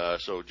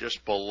 So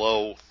just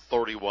below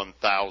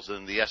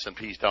 31,000. The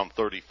S&P's down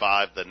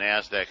 35. The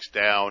Nasdaq's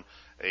down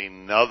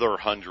another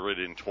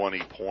 120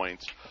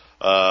 points.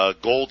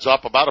 Gold's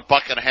up about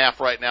 $1.50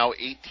 right now,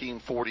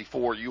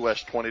 1844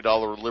 U.S.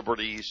 $20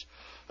 Liberties.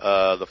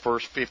 The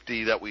first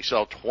 50 that we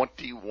sell,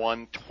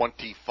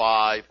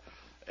 21.25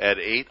 at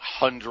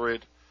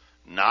 800.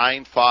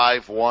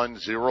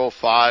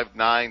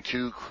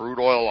 9510592. Crude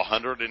oil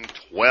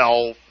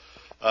 112.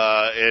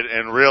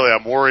 And really,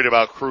 I'm worried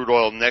about crude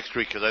oil next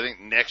week because I think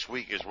next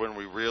week is when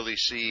we really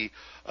see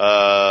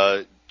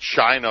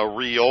China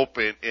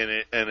reopen.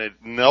 And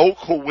no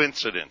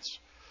coincidence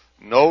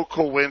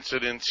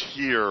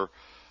here.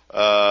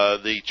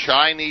 The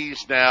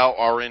Chinese now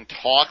are in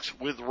talks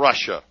with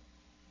Russia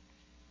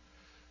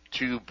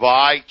to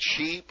buy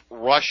cheap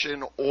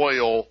Russian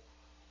oil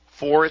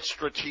for its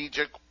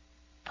strategic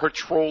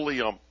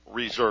petroleum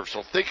reserve.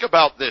 So think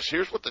about this.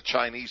 Here's what the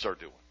Chinese are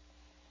doing.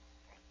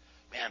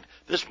 Man,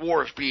 this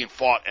war is being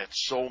fought at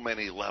so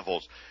many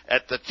levels.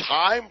 At the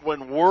time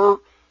when we're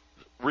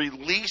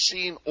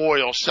releasing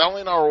oil,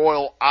 selling our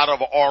oil out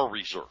of our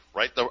reserve,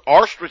 right?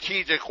 Our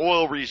strategic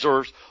oil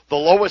reserves, the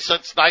lowest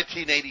since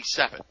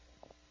 1987.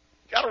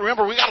 You got to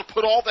remember, we got to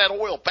put all that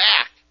oil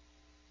back.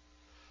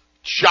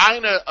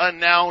 China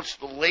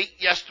announced late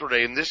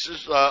yesterday, and this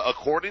is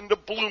according to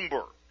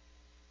Bloomberg,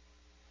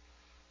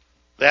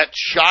 that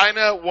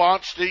China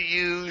wants to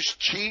use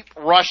cheap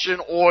Russian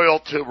oil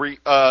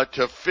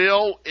to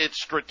fill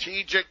its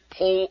strategic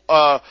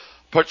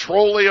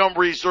petroleum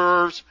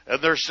reserves,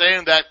 and they're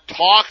saying that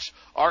talks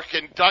are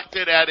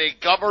conducted at a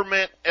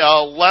government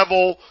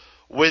level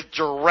with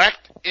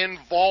direct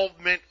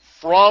involvement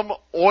from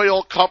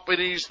oil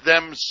companies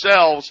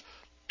themselves.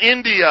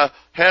 India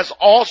has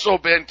also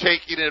been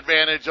taking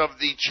advantage of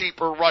the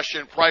cheaper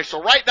Russian price.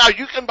 So right now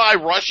you can buy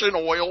Russian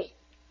oil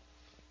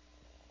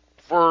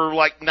for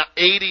like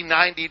 $80,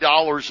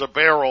 $90 a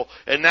barrel.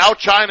 And now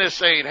China's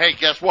saying, hey,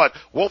 guess what?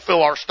 We'll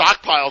fill our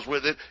stockpiles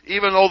with it,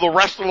 even though the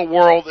rest of the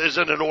world is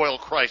in an oil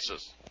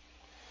crisis.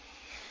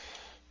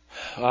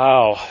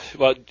 Wow.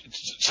 Well,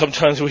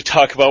 sometimes we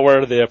talk about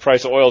where the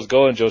price of oil is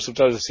going, Joe.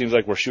 Sometimes it seems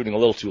like we're shooting a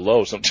little too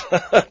low.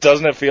 Sometimes,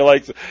 doesn't it feel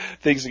like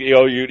things,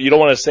 you don't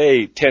want to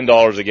say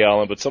 $10 a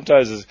gallon, but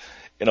sometimes it's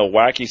in a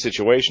wacky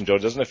situation, Joe.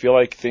 Doesn't it feel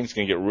like things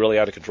can get really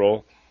out of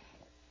control?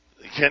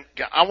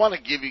 I want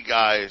to give you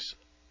guys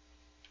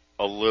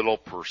a little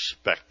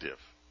perspective.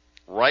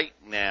 Right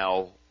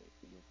now,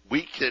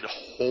 we could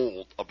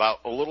hold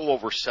about a little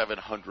over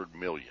 700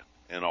 million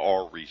in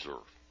our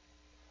reserve.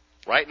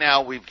 Right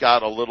now, we've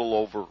got a little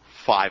over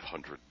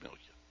 500 million.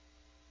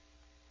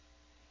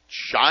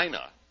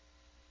 China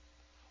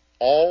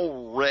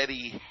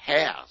already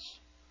has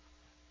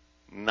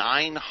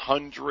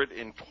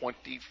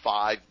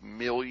 925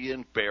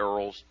 million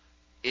barrels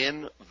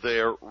in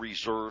their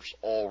reserves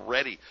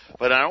already.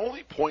 But I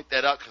only point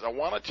that out because I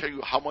want to tell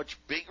you how much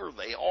bigger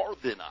they are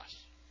than us.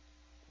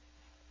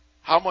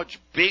 How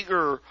much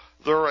bigger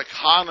their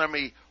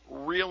economy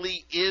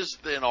really is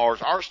than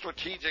ours. Our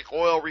strategic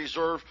oil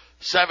reserve,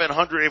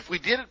 700. If we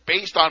did it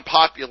based on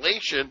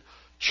population,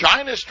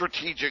 China's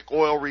strategic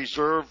oil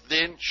reserve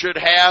then should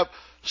have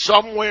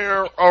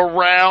somewhere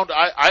around,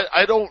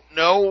 I don't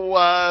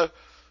know,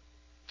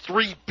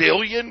 3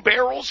 billion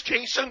barrels,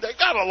 Jason. They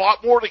got a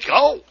lot more to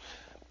go.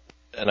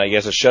 And I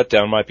guess a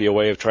shutdown might be a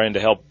way of trying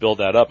to help build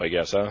that up, I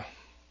guess, huh?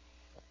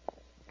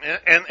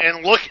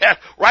 And look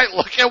at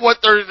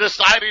what they're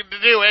deciding to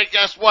do. Hey,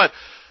 guess what?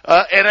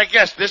 And I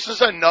guess this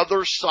is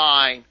another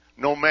sign,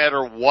 no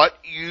matter what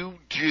you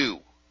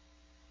do,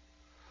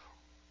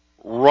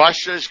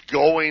 Russia's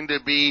going to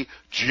be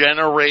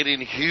generating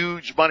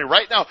huge money.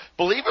 Right now,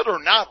 believe it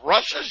or not,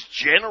 Russia's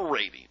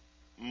generating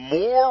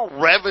more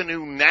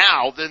revenue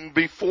now than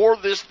before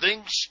this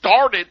thing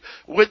started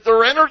with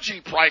their energy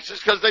prices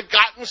because they've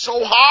gotten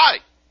so high.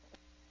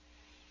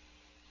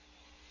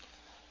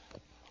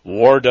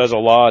 War does a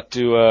lot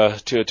to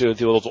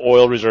those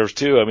oil reserves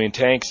too. I mean,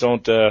 tanks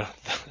don't they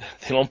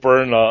don't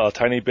burn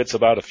tiny bits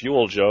about of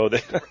fuel, Joe.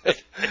 That's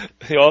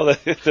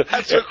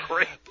a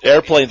great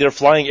airplane. They're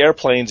flying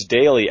airplanes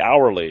daily,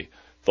 hourly.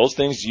 Those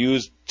things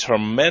use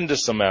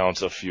tremendous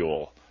amounts of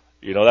fuel.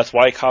 That's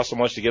why it costs so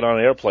much to get on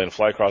an airplane and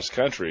fly across the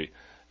country.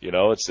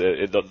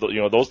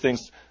 Those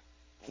things,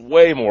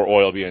 way more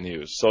oil being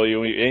used. So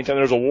anytime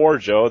there's a war,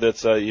 Joe,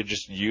 that's you're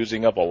just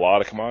using up a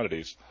lot of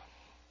commodities.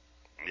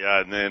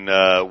 Yeah, and then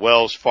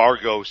Wells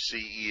Fargo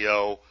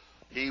CEO,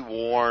 he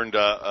warned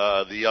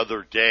the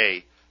other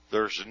day,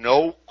 there's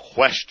no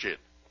question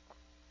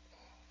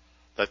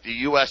that the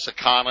U.S.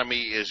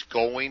 economy is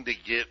going to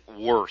get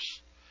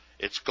worse.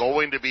 It's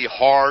going to be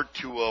hard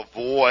to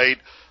avoid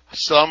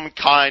some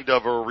kind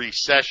of a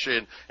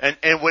recession.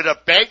 And when a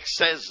bank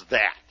says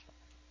that,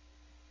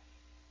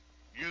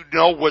 you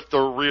know what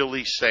they're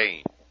really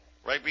saying,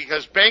 right?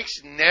 Because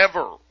banks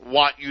never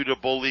want you to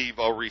believe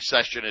a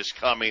recession is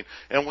coming.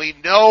 And we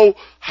know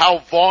how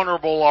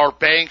vulnerable our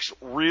banks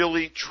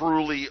really,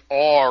 truly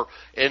are.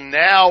 And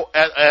now,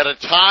 at a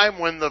time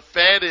when the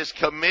Fed is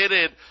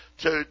committed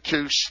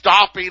to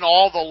stopping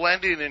all the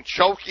lending and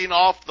choking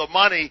off the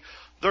money.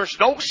 There's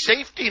no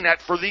safety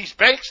net for these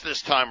banks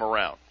this time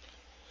around.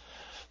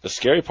 The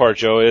scary part,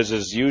 Joe,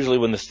 is usually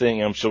when this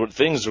thing, so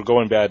things are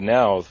going bad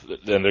now,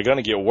 then they're going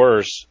to get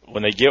worse.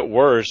 When they get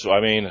worse,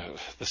 I mean,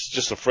 this is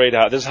just afraid.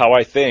 This is how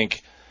I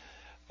think.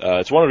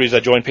 It's one of the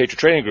reasons I joined Patriot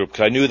Trading Group,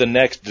 because I knew the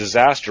next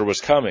disaster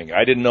was coming.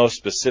 I didn't know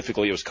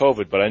specifically it was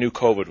COVID, but I knew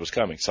COVID was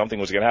coming.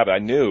 Something was going to happen. I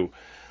knew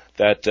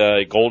that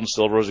gold and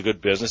silver was a good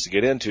business to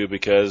get into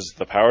because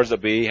the powers that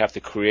be have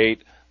to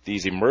create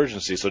these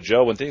emergencies. So,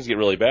 Joe, when things get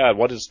really bad,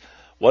 what is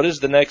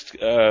the next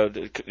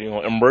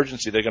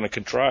emergency they're going to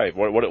contrive?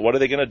 What are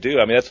they going to do?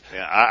 I mean, that's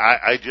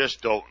I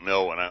just don't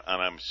know, and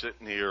I'm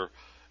sitting here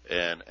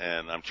and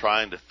I'm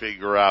trying to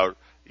figure out,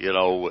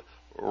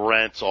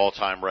 rents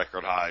all-time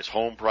record highs,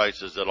 home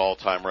prices at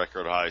all-time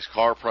record highs,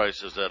 car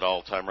prices at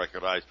all-time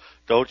record highs.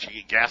 Don't you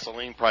get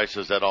gasoline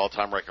prices at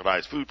all-time record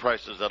highs, food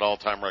prices at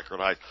all-time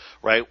record highs,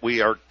 right? We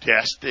are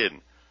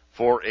destined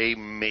for a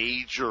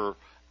major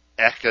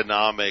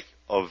economic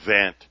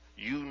event.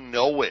 You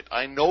know it.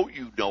 I know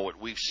you know it.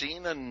 We've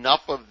seen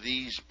enough of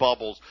these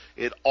bubbles.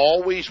 It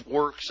always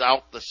works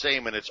out the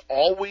same, and it's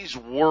always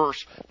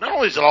worse. Not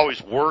only is it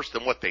always worse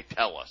than what they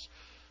tell us,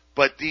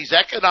 but these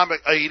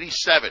economic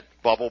 87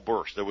 bubble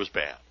burst, that was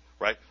bad,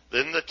 right?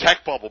 Then the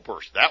tech bubble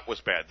burst, that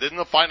was bad. Then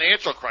the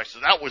financial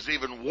crisis, that was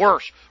even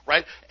worse,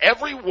 right?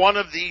 Every one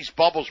of these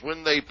bubbles,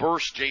 when they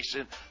burst,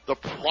 Jason, the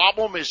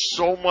problem is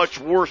so much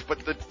worse.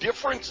 But the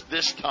difference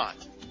this time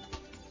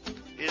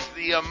is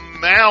the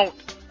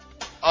amount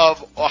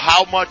of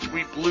how much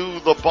we blew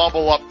the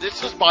bubble up.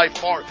 This is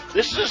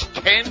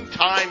 10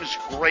 times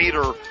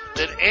greater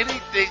than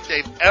anything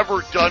they've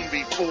ever done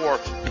before.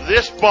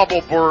 This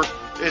bubble burst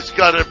is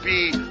going to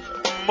be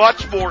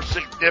much more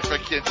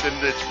significant than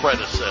its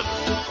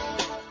predecessor.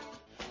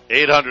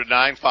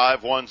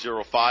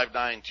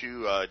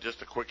 800-951-0592.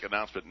 Just a quick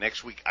announcement.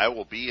 Next week, I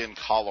will be in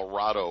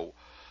Colorado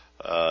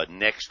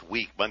next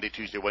week, Monday,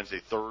 Tuesday,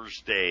 Wednesday,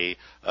 Thursday,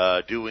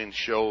 doing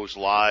shows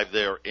live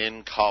there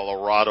in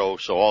Colorado.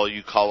 So all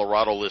you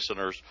Colorado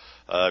listeners,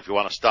 if you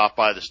want to stop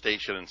by the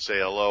station and say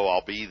hello,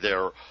 I'll be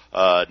there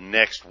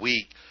next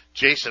week.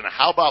 Jason,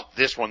 how about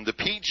this one? The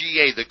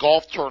PGA, the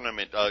golf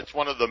tournament, it's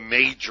one of the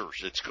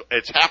majors.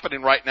 It's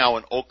happening right now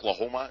in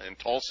Oklahoma, in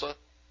Tulsa.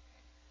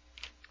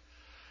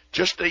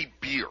 Just a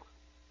beer,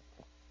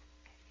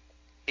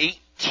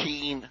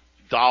 $18.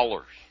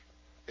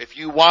 If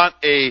you want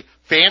a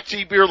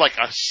fancy beer like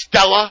a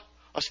Stella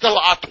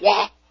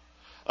Artois,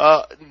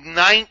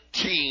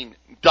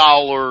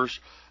 $19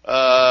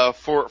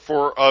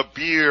 for a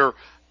beer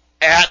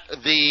at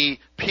the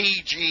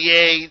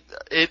PGA.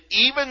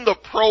 Even the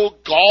pro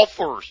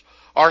golfers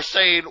are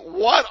saying,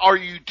 what are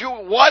you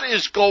doing? What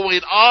is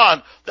going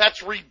on?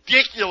 That's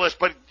ridiculous.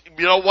 But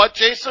you know what,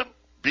 Jason?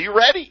 Be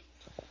ready.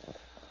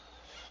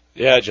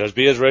 Yeah, Judge,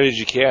 be as ready as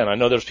you can. I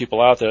know there's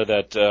people out there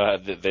that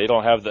they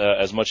don't have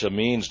as much of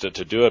means to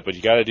do it, but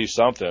you got to do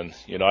something.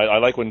 I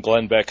like when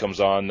Glenn Beck comes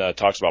on,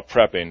 talks about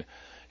prepping.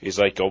 He's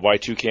like, go buy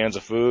 2 cans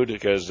of food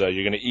because you're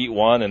going to eat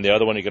one and the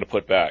other one you're going to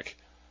put back.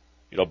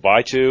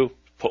 Buy 2,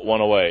 put 1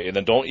 away, and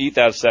then don't eat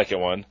that second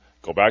one.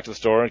 Go back to the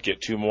store and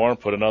get 2 more and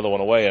put another one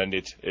away. And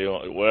it's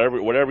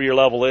whatever your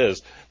level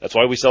is. That's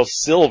why we sell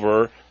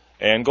silver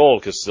and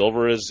gold, because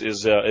silver is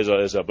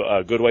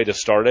a good way to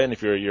start in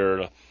if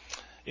your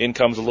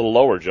income's a little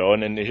lower, Joe.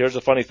 And here's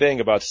the funny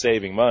thing about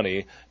saving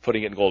money,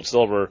 putting it in gold,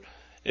 silver.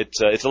 It's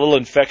a little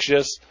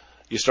infectious.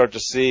 You start to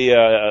see,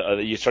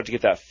 you start to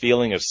get that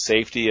feeling of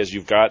safety as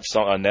you've got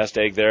a nest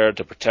egg there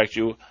to protect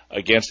you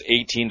against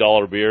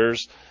 $18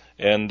 beers.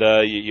 And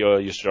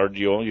you start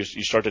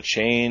to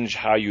change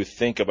how you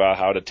think about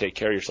how to take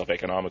care of yourself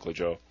economically,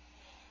 Joe.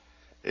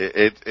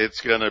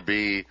 It's going to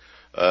be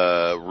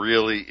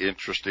really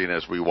interesting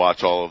as we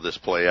watch all of this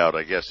play out.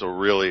 I guess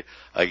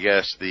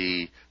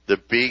the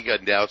big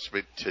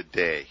announcement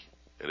today,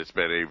 and it's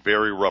been a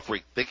very rough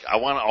week. I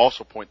want to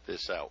also point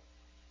this out.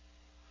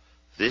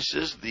 This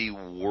is the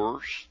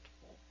worst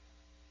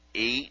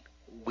 8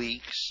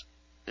 weeks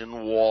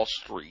in Wall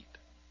Street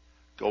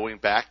going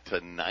back to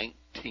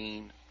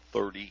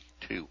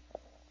 1932.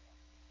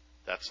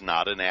 That's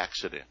not an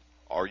accident.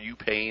 Are you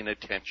paying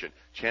attention?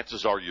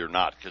 Chances are you're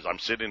not, because I'm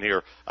sitting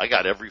here, I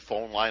got every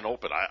phone line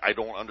open. I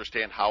don't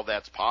understand how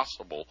that's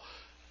possible.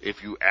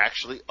 If you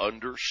actually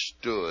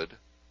understood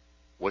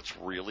what's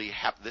really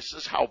happening, this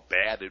is how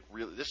bad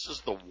this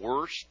is the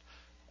worst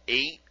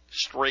 8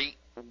 straight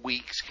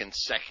weeks,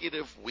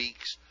 consecutive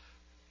weeks,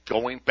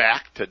 going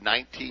back to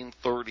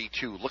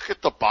 1932. Look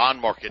at the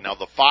bond market now.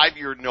 The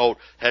 5-year note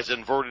has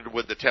inverted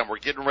with the 10. We're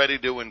getting ready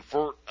to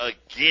invert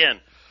again.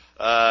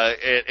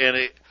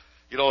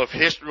 If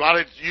history, a lot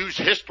of use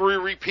history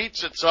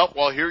repeats itself,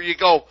 well, here you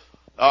go.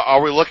 Are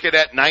we looking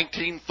at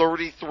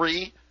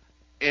 1933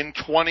 in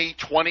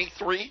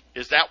 2023?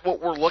 Is that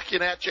what we're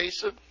looking at,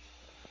 Jason?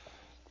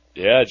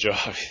 Yeah, Joe.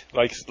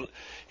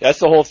 That's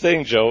the whole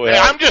thing, Joe. Hey,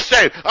 I'm just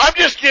saying. I'm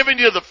just giving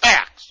you the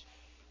facts.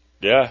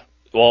 Yeah.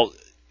 Well,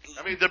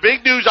 the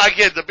big news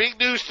the big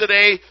news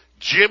today,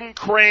 Jim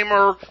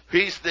Cramer,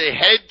 he's the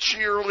head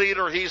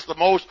cheerleader. He's the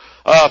most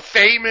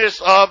famous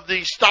of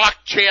the stock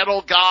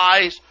channel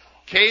guys,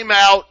 came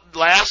out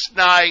last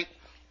night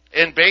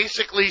and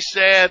basically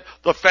said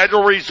the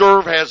Federal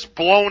Reserve has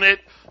blown it.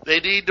 They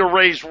need to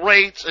raise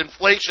rates.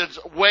 Inflation's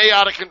way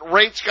out of control.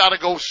 Rates got to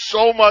go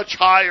so much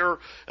higher.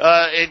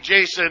 And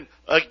Jason,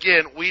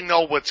 again, we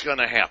know what's going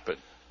to happen,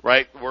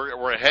 right?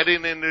 We're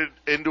heading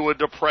into a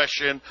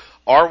depression.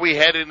 Are we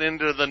heading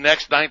into the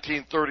next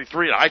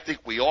 1933? I think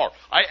we are.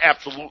 I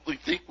absolutely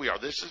think we are.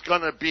 This is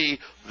going to be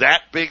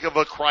that big of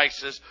a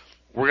crisis.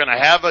 We're going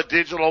to have a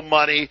digital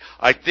money.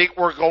 I think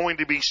we're going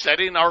to be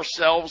setting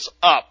ourselves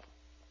up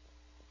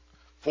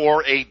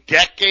for a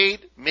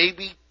decade,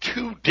 maybe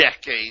 2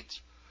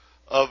 decades,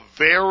 of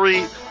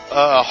very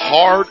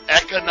hard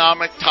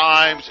economic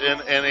times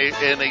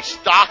and a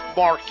stock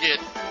market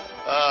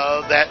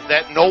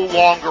that no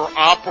longer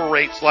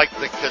operates like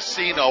the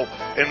casino.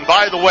 And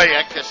by the way,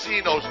 at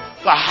casinos,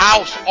 the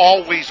house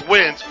always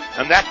wins,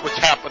 and that's what's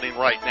happening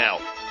right now.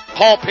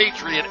 Call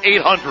Patriot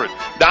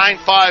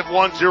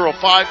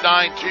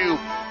 800-951-0592.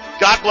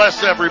 God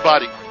bless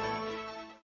everybody.